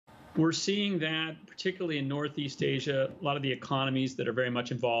We're seeing that particularly in Northeast Asia, a lot of the economies that are very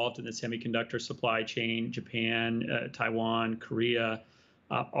much involved in the semiconductor supply chain, Japan, Taiwan, Korea,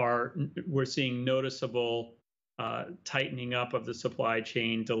 we're seeing noticeable tightening up of the supply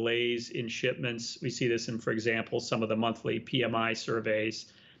chain, delays in shipments. We see this in, for example, some of the monthly PMI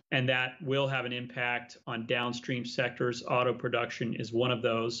surveys, and that will have an impact on downstream sectors. Auto production is one of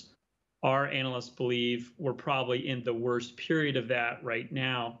those. Our analysts believe we're probably in the worst period of that right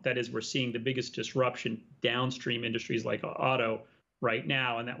now. That is, we're seeing the biggest disruption downstream industries like auto right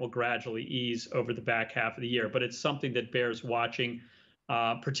now, and that will gradually ease over the back half of the year. But it's something that bears watching,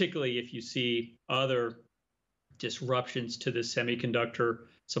 particularly if you see other disruptions to the semiconductor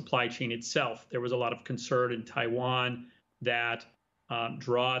supply chain itself. There was a lot of concern in Taiwan that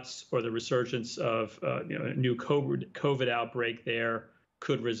droughts or the resurgence of a new COVID outbreak there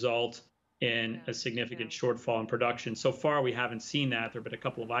could result in a significant shortfall in production. So far, we haven't seen that. There have been a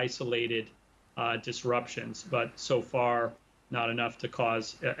couple of isolated disruptions, but so far, not enough to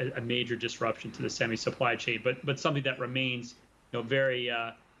cause a major disruption to the semi-supply chain. But something that remains, very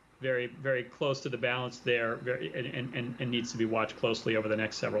close to the balance there, and needs to be watched closely over the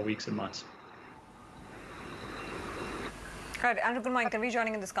next several weeks and months. All right, Andrew, good morning. Can we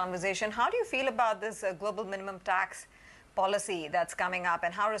joining in this conversation? How do you feel about this global minimum tax policy that's coming up,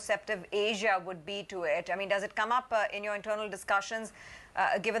 and how receptive Asia would be to it? I mean, does it come up in your internal discussions,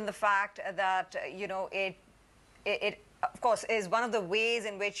 given the fact that it of course is one of the ways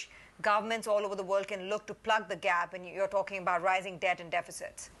in which governments all over the world can look to plug the gap, and you're talking about rising debt and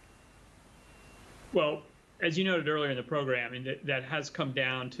deficits? Well, as you noted earlier in the program, that has come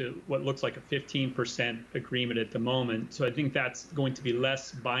down to what looks like a 15% agreement at the moment. So I think that's going to be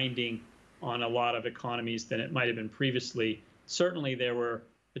less binding on a lot of economies than it might have been previously. Certainly, there were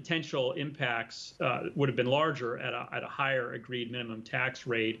potential impacts would have been larger at a higher agreed minimum tax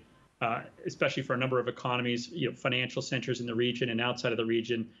rate, especially for a number of economies, financial centers in the region and outside of the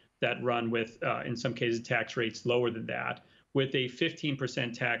region that run with, in some cases, tax rates lower than that. With a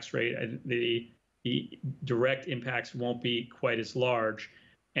 15% tax rate, the direct impacts won't be quite as large.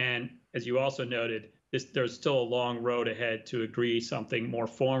 And as you also noted, there's still a long road ahead to agree something more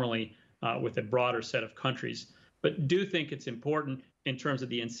formally with a broader set of countries. But do think it's important in terms of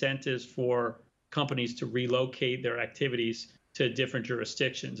the incentives for companies to relocate their activities to different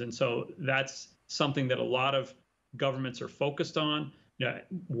jurisdictions. And so that's something that a lot of governments are focused on,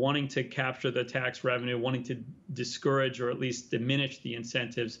 wanting to capture the tax revenue, wanting to discourage or at least diminish the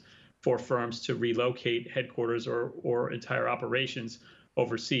incentives for firms to relocate headquarters or entire operations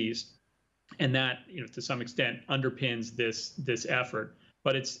overseas. And that, to some extent, underpins this effort.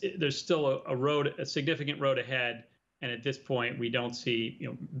 But there's still a significant road ahead, and at this point, we don't see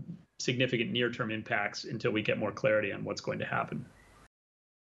significant near-term impacts until we get more clarity on what's going to happen.